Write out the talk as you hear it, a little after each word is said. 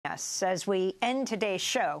us as we end today's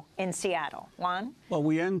show in Seattle. Juan? Well,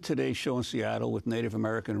 we end today's show in Seattle with Native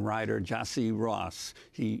American writer Gyasi Ross.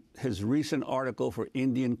 His recent article for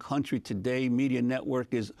Indian Country Today Media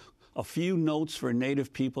Network is a few notes for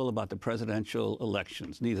Native people about the presidential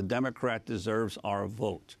elections. Neither Democrat deserves our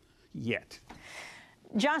vote yet.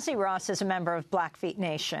 Gyasi Ross is a member of Blackfeet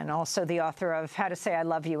Nation, also the author of How to Say I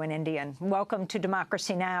Love You in Indian. Welcome to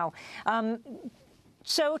Democracy Now!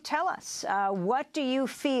 So tell us, what do you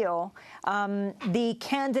feel the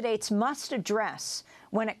candidates must address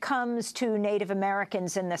when it comes to Native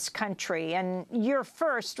Americans in this country, and your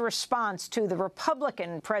first response to the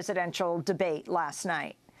Republican presidential debate last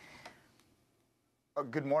night?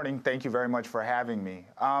 Good morning. Thank you very much for having me.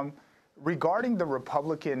 Regarding the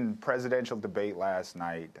Republican presidential debate last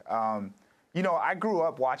night, you know, I grew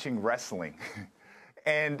up watching wrestling.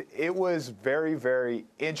 And it was very, very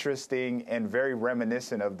interesting and very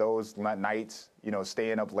reminiscent of those nights, you know,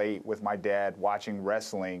 staying up late with my dad watching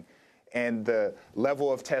wrestling, and the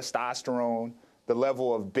level of testosterone, the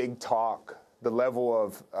level of big talk, the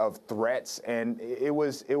level of threats. And it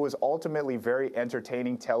was ultimately very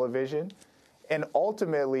entertaining television. And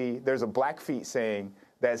ultimately, there's a Blackfeet saying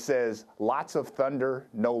that says, lots of thunder,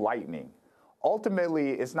 no lightning.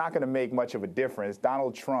 Ultimately, it's not going to make much of a difference.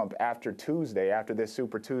 Donald Trump, after Tuesday, after this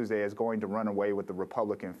Super Tuesday, is going to run away with the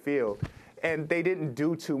Republican field. And they didn't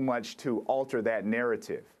do too much to alter that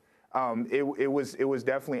narrative. It was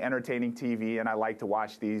definitely entertaining TV, and I like to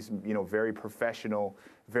watch these, you know, very professional,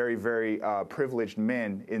 very, very privileged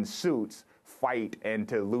men in suits fight and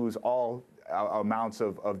to lose all amounts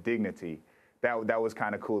of dignity. That was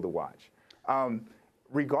kind of cool to watch.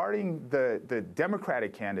 Regarding the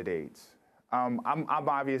Democratic candidates, I'm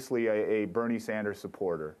obviously a Bernie Sanders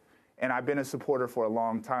supporter, and I've been a supporter for a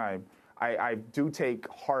long time. I do take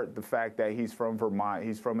heart the fact that he's from Vermont.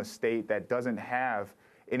 He's from a state that doesn't have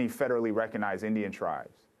any federally recognized Indian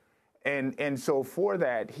tribes. And so for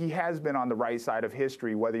that, he has been on the right side of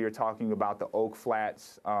history, whether you're talking about the Oak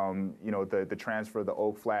Flats, you know, the transfer of the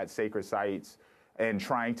Oak Flats sacred sites and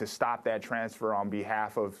trying to stop that transfer on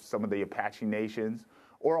behalf of some of the Apache nations,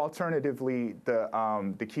 or alternatively,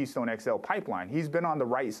 the Keystone XL pipeline. He's been on the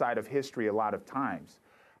right side of history a lot of times.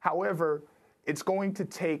 However, it's going to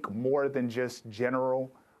take more than just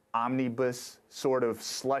general omnibus sort of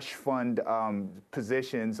slush fund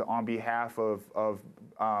positions on behalf of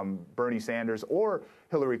Bernie Sanders or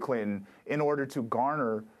Hillary Clinton in order to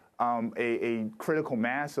garner a critical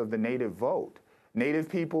mass of the Native vote. Native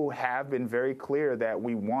people have been very clear that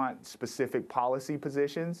we want specific policy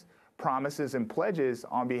positions, promises and pledges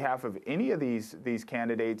on behalf of any of these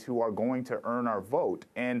candidates who are going to earn our vote.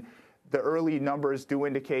 And the early numbers do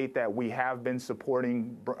indicate that we have been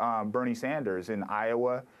supporting Bernie Sanders. In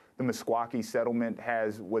Iowa, the Meskwaki settlement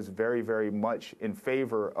was very, very much in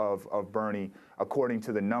favor of Bernie, according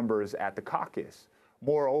to the numbers at the caucus.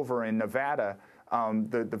 Moreover, in Nevada,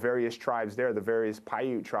 the various tribes there, the various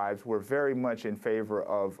Paiute tribes, were very much in favor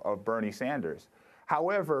of Bernie Sanders.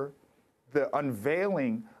 However, the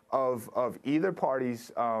unveiling of either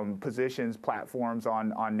party's positions, platforms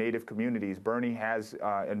on Native communities. Bernie has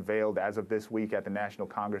unveiled, as of this week at the National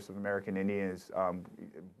Congress of American Indians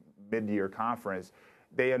mid-year conference,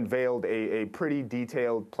 they unveiled a pretty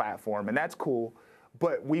detailed platform, and that's cool.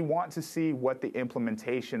 But we want to see what the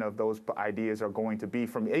implementation of those ideas are going to be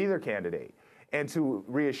from either candidate, and to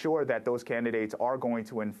reassure that those candidates are going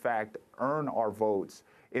to, in fact, earn our votes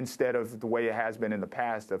instead of the way it has been in the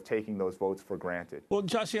past of taking those votes for granted. Well,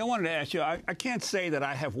 Gyasi, I wanted to ask you, I can't say that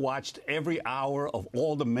I have watched every hour of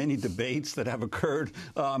all the many debates that have occurred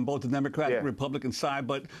on both the Democratic and Republican side,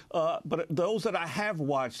 but those that I have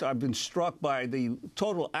watched, I've been struck by the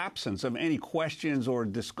total absence of any questions or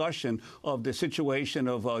discussion of the situation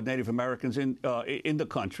of Native Americans in the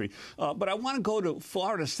country. But I want to go to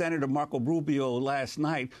Florida Senator Marco Rubio last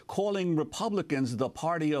night, calling Republicans the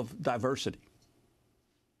party of diversity.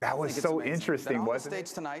 That was so interesting, wasn't it? On the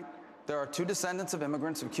stage tonight, there are two descendants of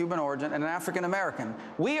immigrants of Cuban origin and an African American.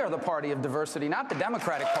 We are the party of diversity, not the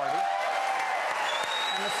Democratic Party.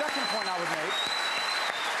 And the second point I would make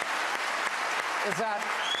is that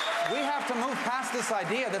we have to move past this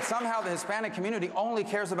idea that somehow the Hispanic community only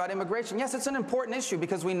cares about immigration. Yes, it's an important issue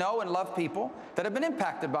because we know and love people that have been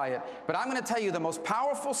impacted by it. But I'm going to tell you the most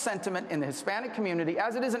powerful sentiment in the Hispanic community,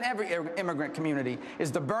 as it is in every immigrant community,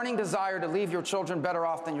 is the burning desire to leave your children better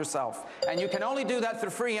off than yourself. And you can only do that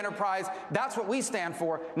through free enterprise. That's what we stand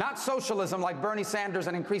for, not socialism like Bernie Sanders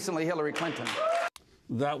and increasingly Hillary Clinton.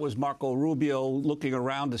 That was Marco Rubio looking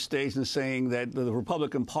around the stage and saying that the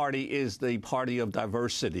Republican Party is the party of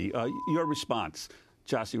diversity. Your response,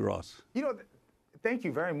 Gyasi Ross? You know, Thank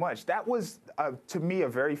you very much. That was, to me, a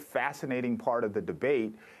very fascinating part of the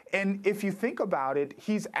debate. And if you think about it,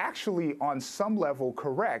 he's actually on some level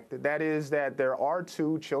correct. That is that there are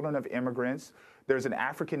two children of immigrants. There's an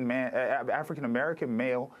African-American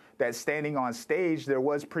male that's standing on stage. There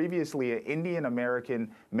was previously an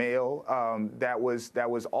Indian-American male that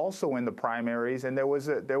was also in the primaries, and there was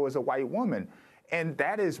a white woman. And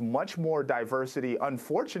that is much more diversity,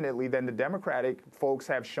 unfortunately, than the Democratic folks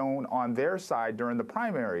have shown on their side during the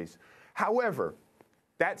primaries. However,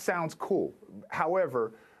 that sounds cool.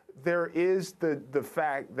 However, there is the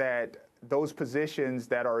fact that those positions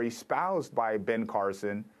that are espoused by Ben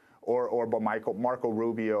Carson or by Marco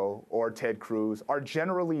Rubio or Ted Cruz are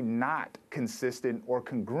generally not consistent or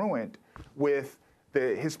congruent with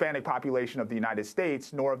the Hispanic population of the United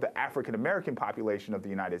States, nor of the African-American population of the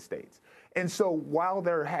United States. And so while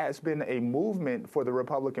there has been a movement for the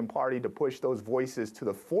Republican Party to push those voices to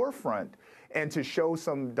the forefront and to show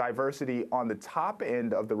some diversity on the top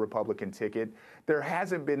end of the Republican ticket, there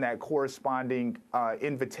hasn't been that corresponding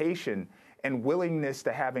invitation and willingness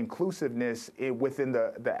to have inclusiveness within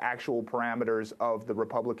the actual parameters of the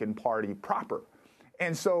Republican Party proper.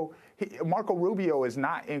 And so Marco Rubio is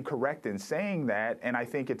not incorrect in saying that, and I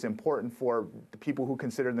think it's important for the people who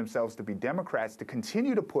consider themselves to be Democrats to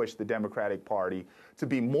continue to push the Democratic Party to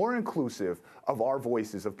be more inclusive of our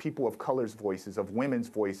voices, of people of color's voices, of women's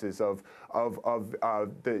voices, of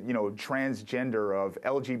the transgender, of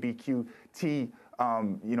LGBTQ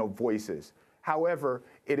voices. However,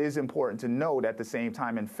 it is important to note at the same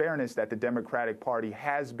time, in fairness, that the Democratic Party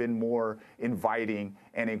has been more inviting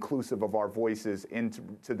and inclusive of our voices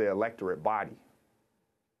into the electorate body.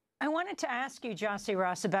 I wanted to ask you, Gyasi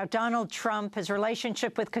Ross, about Donald Trump, his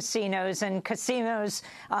relationship with casinos and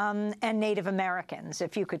Native Americans,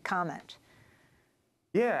 if you could comment.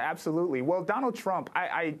 Yeah, absolutely. Well, Donald Trump,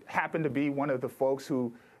 I happen to be one of the folks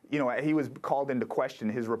who, he was called into question.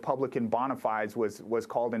 His Republican bona fides was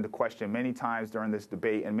called into question many times during this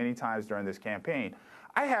debate and many times during this campaign.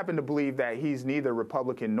 I happen to believe that he's neither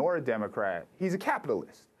Republican nor a Democrat. He's a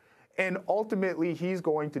capitalist. And ultimately, he's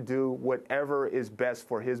going to do whatever is best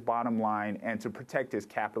for his bottom line and to protect his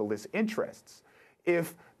capitalist interests.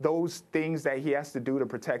 If those things that he has to do to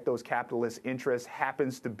protect those capitalist interests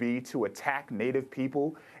happens to be to attack Native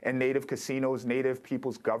people and Native casinos, Native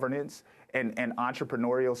people's governance, and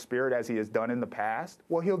entrepreneurial spirit as he has done in the past,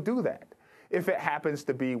 well, he'll do that. If it happens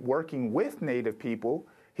to be working with Native people,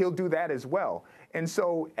 he'll do that as well. And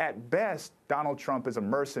so at best, Donald Trump is a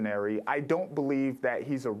mercenary. I don't believe that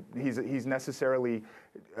he's necessarily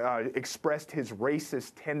expressed his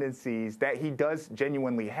racist tendencies that he does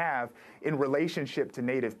genuinely have in relationship to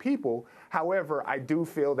Native people. However, I do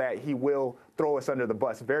feel that he will throw us under the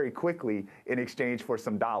bus very quickly in exchange for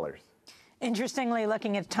some dollars. Interestingly,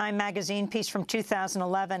 looking at a Time magazine piece from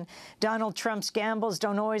 2011, Donald Trump's gambles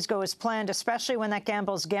don't always go as planned, especially when that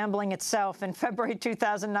gamble is gambling itself. In February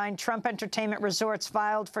 2009, Trump Entertainment Resorts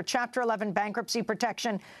filed for Chapter 11 bankruptcy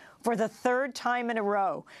protection for the third time in a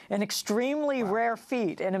row, an extremely rare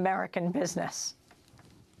feat in American business.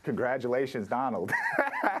 Congratulations, Donald.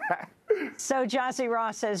 So, Gyasi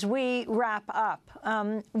Ross, as we wrap up,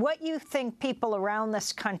 what you think people around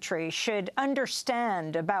this country should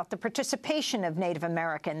understand about the participation of Native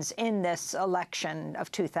Americans in this election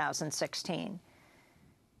of 2016?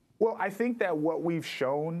 Well, I think that what we've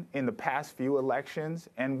shown in the past few elections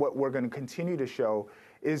and what we're going to continue to show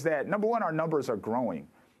is that, number one, our numbers are growing.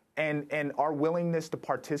 And our willingness to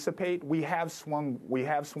participate, we have swung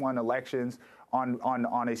elections on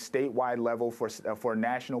a statewide level for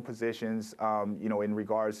national positions, in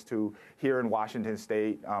regards to here in Washington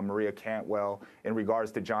State, Maria Cantwell, in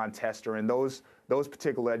regards to John Tester, and those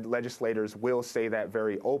particular legislators will say that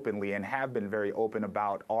very openly and have been very open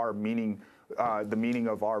about our meaning. The meaning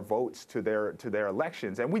of our votes to their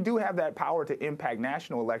elections, and we do have that power to impact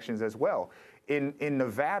national elections as well. In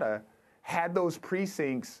Nevada, had those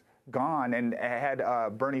precincts gone and had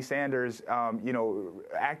Bernie Sanders,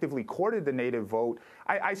 actively courted the Native vote,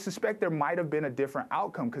 I suspect there might have been a different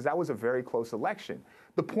outcome because that was a very close election.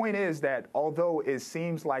 The point is that although it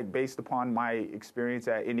seems like, based upon my experience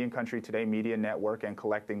at Indian Country Today Media Network and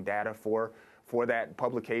collecting data for that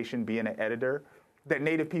publication, being an editor, that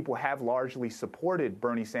Native people have largely supported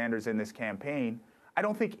Bernie Sanders in this campaign, I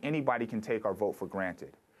don't think anybody can take our vote for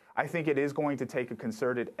granted. I think it is going to take a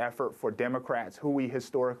concerted effort for Democrats, who we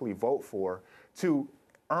historically vote for, to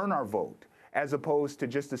earn our vote, as opposed to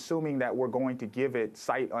just assuming that we're going to give it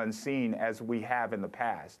sight unseen as we have in the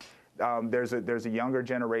past. there's a younger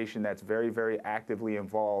generation that's very, very actively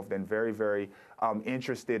involved and very, very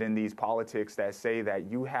interested in these politics that say that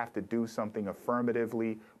you have to do something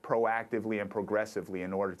affirmatively, proactively, and progressively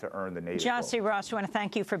in order to earn the native vote. Gyasi Ross, we want to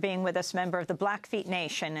thank you for being with us, member of the Blackfeet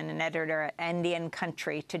Nation and an editor at Indian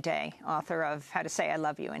Country Today, author of How to Say I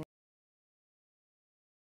Love You.